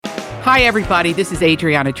Hi, everybody. This is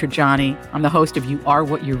Adriana Trajani. I'm the host of You Are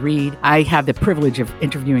What You Read. I have the privilege of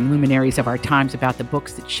interviewing luminaries of our times about the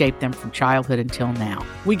books that shaped them from childhood until now.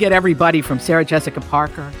 We get everybody from Sarah Jessica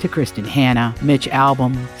Parker to Kristen Hanna, Mitch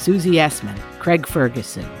Albom, Susie Essman, Craig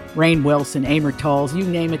Ferguson, Rainn Wilson, Amor Tolls, you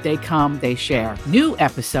name it, they come, they share. New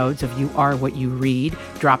episodes of You Are What You Read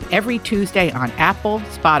drop every Tuesday on Apple,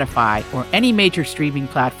 Spotify, or any major streaming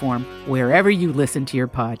platform wherever you listen to your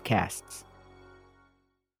podcasts.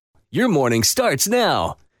 Your morning starts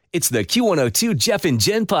now. It's the Q102 Jeff and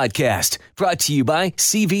Jen podcast brought to you by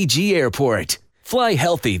CVG Airport. Fly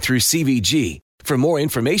healthy through CVG. For more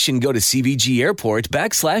information, go to CVG Airport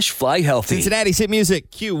 /fly healthy. Cincinnati's hit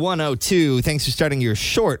music, Q102. Thanks for starting your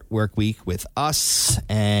short work week with us.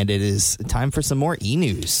 And it is time for some more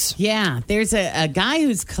e-news. Yeah, there's a guy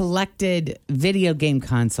who's collected video game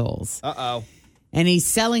consoles. Uh-oh. And he's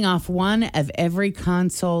selling off one of every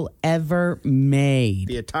console ever made.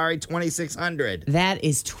 The Atari 2600. That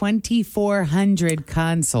is 2,400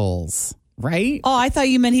 consoles, right? Oh, I thought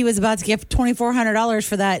you meant he was about to give $2,400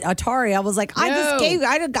 for that Atari. I was like,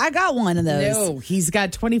 I got one of those. No, he's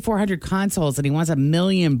got 2,400 consoles and he wants $1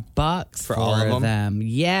 million for all of them.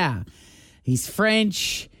 Yeah. He's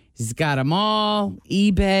French. He's got them all.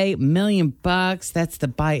 eBay, $1 million. That's the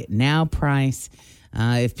buy it now price.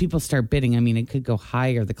 If people start bidding, I mean, it could go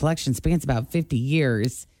higher. The collection spans about 50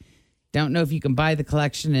 years. Don't know if you can buy the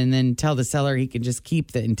collection and then tell the seller he can just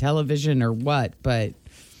keep the Intellivision or what, but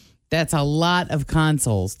that's a lot of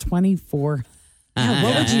consoles. 2,400. Yeah,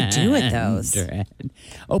 what would you do with those?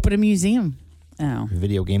 Open a museum. Oh.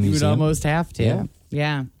 Video game You would museum. almost have to.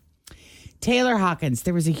 Yeah. Taylor Hawkins.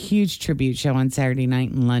 There was a huge tribute show on Saturday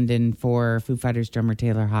night in London for Foo Fighters drummer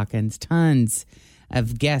Taylor Hawkins. Tons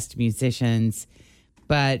of guest musicians.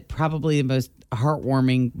 But probably the most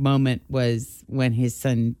heartwarming moment was when his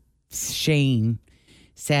son Shane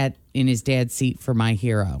sat in his dad's seat for My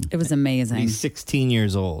Hero. It was amazing. He's 16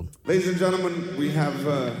 years old. Ladies and gentlemen, we have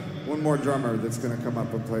one more drummer that's going to come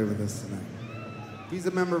up and play with us tonight. He's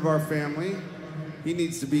a member of our family. He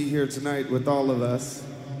needs to be here tonight with all of us.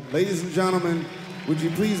 Ladies and gentlemen, would you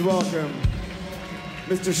please welcome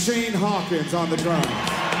Mr. Shane Hawkins on the drums.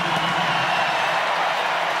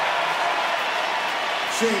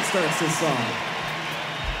 Shane starts this song.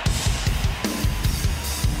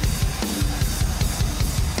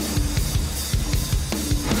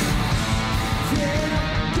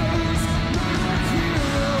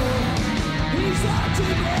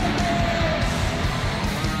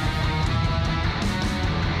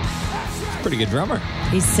 Pretty good drummer.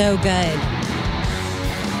 He's so good.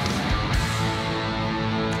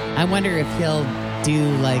 I wonder if he'll do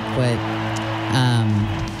like what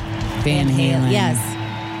Van Halen. Yes.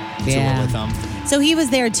 Yeah. With them. So he was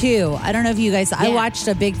there too. I don't know if you guys, I Yeah. watched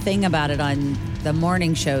a big thing about it on the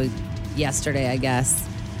morning show yesterday, I guess.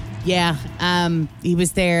 Yeah, he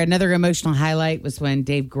was there. Another emotional highlight was when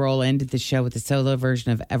Dave Grohl ended the show with a solo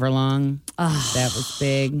version of Everlong. Oh, That was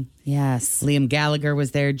big. yes. Liam Gallagher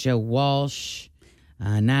was there, Joe Walsh,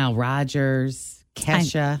 Nile Rodgers,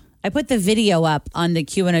 Kesha. I put the video up on the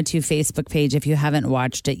Q102 Facebook page. If you haven't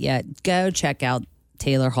watched it yet, go check out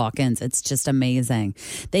Taylor Hawkins. It's just amazing.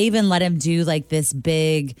 They even let him do like this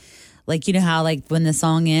big, like, you know how like when the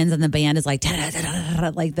song ends and the band is like,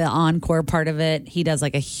 like the encore part of it. He does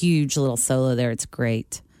like a huge little solo there. It's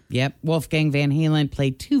great. Yep, Wolfgang Van Halen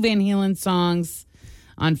played 2 Van Halen songs,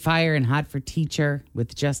 On Fire and Hot for Teacher,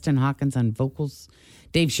 with Justin Hawkins on vocals.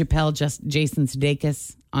 Dave Chappelle, Jason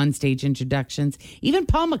Sudeikis on stage introductions. Even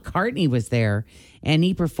Paul McCartney was there, and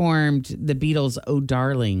he performed the Beatles' "Oh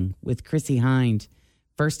Darling" with Chrissie Hynde.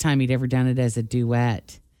 First time he'd ever done it as a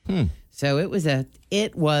duet. So it was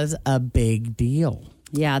a big deal.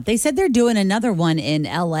 Yeah, they said they're doing another one in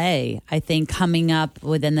LA, I think, coming up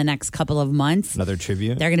within the next couple of months. Another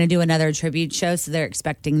tribute. They're going to do another tribute show, so they're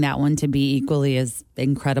expecting that one to be equally as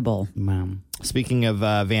incredible. Wow. Speaking of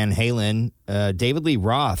Van Halen, David Lee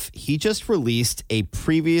Roth, he just released a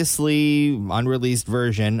previously unreleased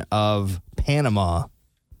version of Panama.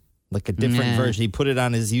 Like a different version. He put it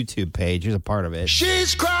on his YouTube page. Here's a part of it.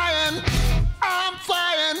 She's crying, I'm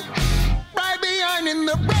flying, right behind in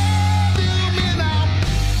the rearview mirror.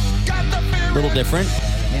 Got the feeling, A little different.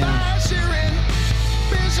 Yeah. shearing,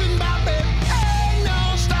 vision bopping, ain't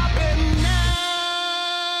no stopping now.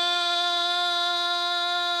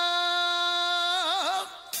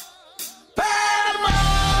 Panama,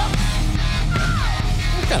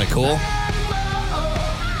 Kind of cool.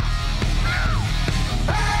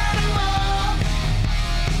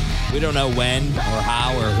 We don't know when or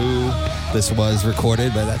how or who this was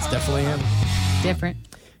recorded, but that's definitely him. Different.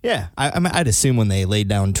 Yeah, I'd assume when they lay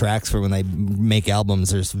down tracks for when they make albums,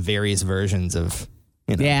 there's various versions of,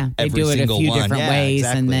 they every do it a single few one. different ways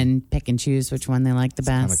and then pick and choose which one they like the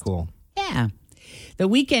best. Kind of cool. Yeah. The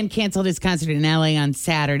Weeknd canceled his concert in LA on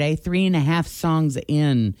Saturday, 3.5 songs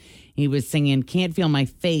in. He was singing Can't Feel My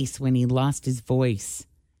Face when he lost his voice.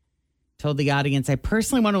 Told the audience, I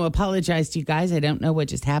personally want to apologize to you guys. I don't know what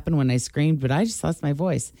just happened when I screamed, but I just lost my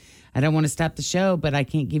voice. I don't want to stop the show, but I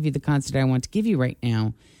can't give you the concert I want to give you right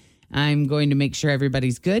now. I'm going to make sure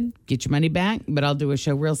everybody's good, get your money back, but I'll do a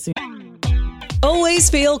show real soon. Always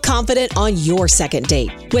feel confident on your second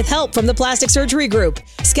date. With help from the Plastic Surgery Group.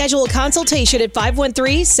 Schedule a consultation at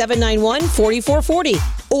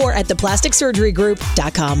 513-791-4440 or at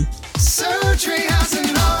theplasticsurgerygroup.com. Surgery has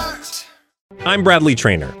an art. I'm Bradley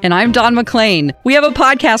Trainer. And I'm Don McClain. We have a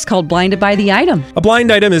podcast called Blinded by the Item. A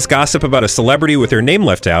blind item is gossip about a celebrity with their name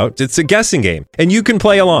left out. It's a guessing game, and you can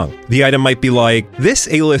play along. The item might be like, this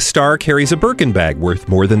A-list star carries a Birkin bag worth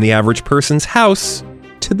more than the average person's house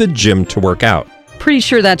to the gym to work out. Pretty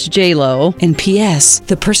sure that's J-Lo. And P.S.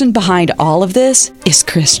 the person behind all of this is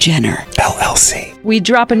Kris Jenner, LLC. We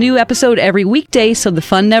drop a new episode every weekday so the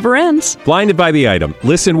fun never ends. Blinded by the Item.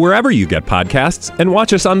 Listen wherever you get podcasts and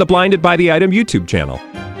watch us on the Blinded by the Item YouTube channel.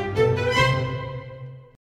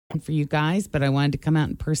 For you guys, but I wanted to come out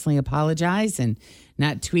and personally apologize and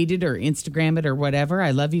not tweet it or Instagram it or whatever.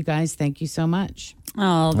 I love you guys. Thank you so much.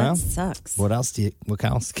 Oh, that Well, sucks. What else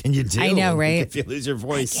can you do? I know, right? If you lose your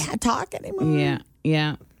voice. I can't talk anymore.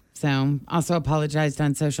 Yeah. So also apologized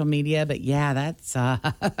on social media, but yeah, that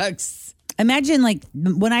sucks. Imagine, like,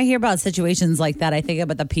 when I hear about situations like that, I think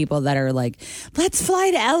about the people that are like, let's fly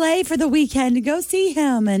to LA for the weekend to go see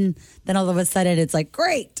him. And then all of a sudden it's like,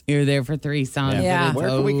 great. You're there for 3 songs. Yeah. and it's Where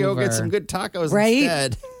can we go get over. some good tacos Right?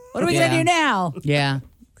 instead? What are we going to do now? Yeah,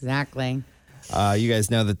 exactly. You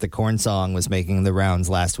guys know that the Korn song was making the rounds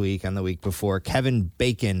last week and the week before. Kevin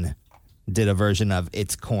Bacon did a version of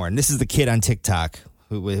It's Korn. This is the kid on TikTok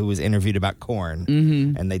who was interviewed about Korn,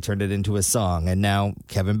 and they turned it into a song, and now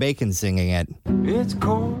Kevin Bacon's singing it. It's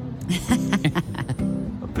corn,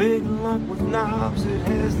 a big lump with knobs, it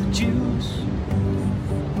has the juice.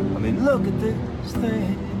 I mean, look at this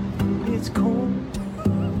thing, it's corn.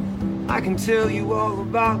 I can tell you all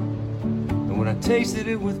about it, and when I tasted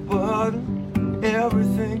it with butter,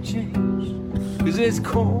 everything changed, 'cause it's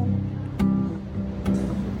corn, a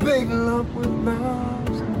big lump with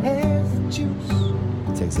knobs, it has the juice.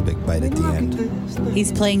 Takes a big bite at the end.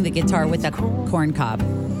 He's playing the guitar with the corn cob.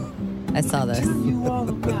 I saw this.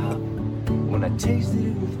 When I tasted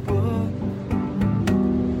it with butter,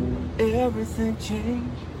 everything changed.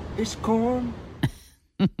 It's corn.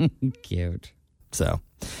 Cute. So,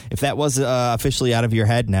 if that was officially out of your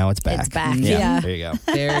head, now it's back. It's back, yeah. There you go.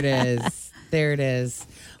 There it is. There it is.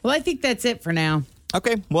 Well, I think that's it for now.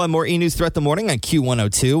 Okay, we'll have more E-News throughout the morning on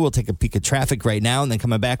Q102. We'll take a peek at traffic right now and then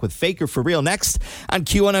coming back with Faker for Real next on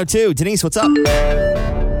Q102. Denise, what's up? My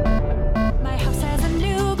house has a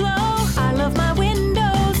new glow. I love my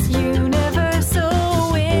windows.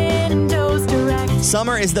 Universal Windows Direct.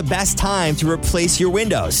 Summer is the best time to replace your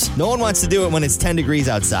windows. No one wants to do it when it's 10 degrees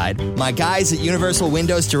outside. My guys at Universal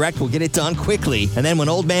Windows Direct will get it done quickly. And then when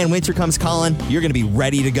old man winter comes calling, you're going to be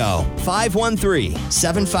ready to go.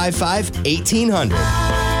 513-755-1800.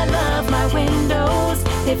 I love my windows.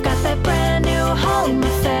 They've got that brand new home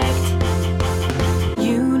effect.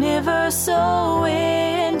 Universal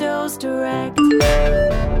Windows Direct.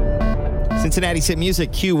 Cincinnati's hit music,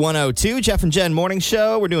 Q102. Jeff and Jen Morning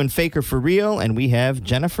Show. We're doing Faker for Real, and we have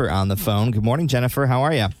Jennifer on the phone. Good morning, Jennifer. How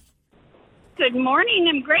are you? Good morning.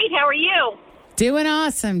 I'm great. How are you? Doing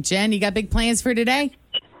awesome. Jen, you got big plans for today?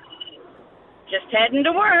 Just heading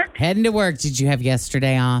to work. Heading to work. Did you have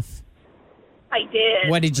yesterday off? I did.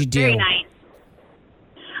 What did you do? Very nice.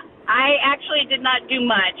 I actually did not do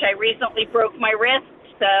much. I recently broke my wrist,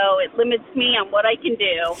 so it limits me on what I can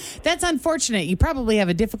do. That's unfortunate. You probably have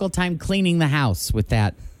a difficult time cleaning the house with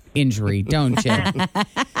that injury, don't you?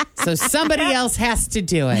 So somebody else has to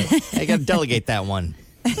do it. I got to delegate that one.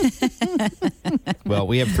 Well,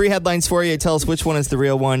 we have 3 headlines for you. Tell us which one is the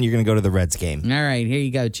real one. You're going to go to the Reds game. All right, here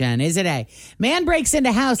you go, Jen. Is it A, man breaks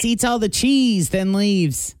into house, eats all the cheese, then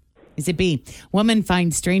leaves? Is it B, woman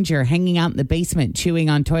finds stranger hanging out in the basement chewing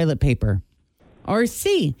on toilet paper? Or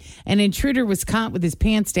C, an intruder was caught with his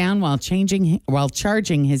pants down while charging his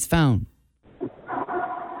phone?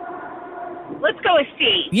 Let's go with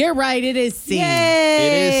C. You're right. It is C. It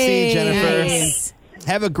is C, Jennifer. Nice.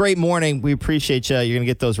 Have a great morning. We appreciate you. You're going to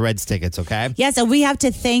get those Reds tickets, okay? Yes, and we have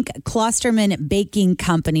to thank Klosterman Baking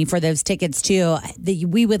Company for those tickets, too.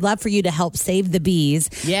 We would love for you to help save the bees.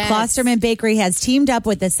 Yes. Klosterman Bakery has teamed up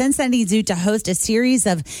with the Cincinnati Zoo to host a series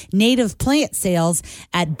of native plant sales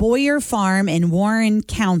at Boyer Farm in Warren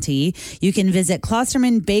County. You can visit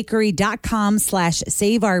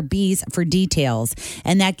klostermanbakery.com/saveourbees for details.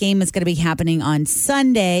 And that game is going to be happening on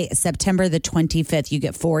Sunday, September the 25th. You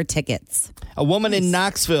get 4 tickets. A woman in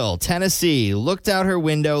Knoxville, Tennessee, looked out her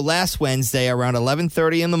window last Wednesday around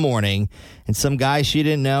 11:30 in the morning, and some guy she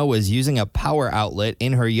didn't know was using a power outlet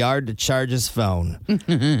in her yard to charge his phone.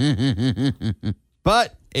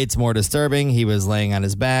 But it's more disturbing. He was laying on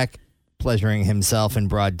his back, pleasuring himself in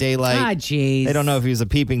broad daylight. Ah, jeez. They don't know if he was a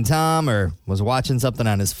peeping Tom or was watching something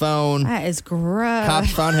on his phone. That is gross.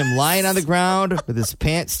 Cops found him lying on the ground with his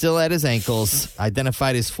pants still at his ankles.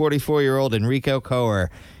 Identified as 44-year-old Enrico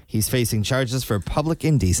Coer. He's facing charges for public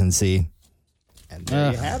indecency. And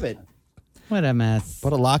there you have it. What a mess.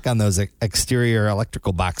 Put a lock on those exterior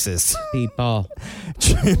electrical boxes. People.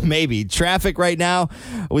 Maybe. Traffic right now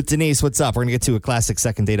with Denise. What's up? We're going to get to a classic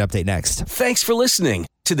second date update next. Thanks for listening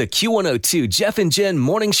to the Q102 Jeff and Jen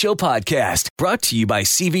Morning Show podcast, brought to you by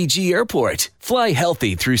CVG Airport. Fly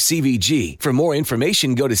healthy through CVG. For more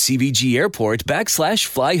information, go to CVG Airport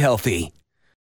 /fly healthy.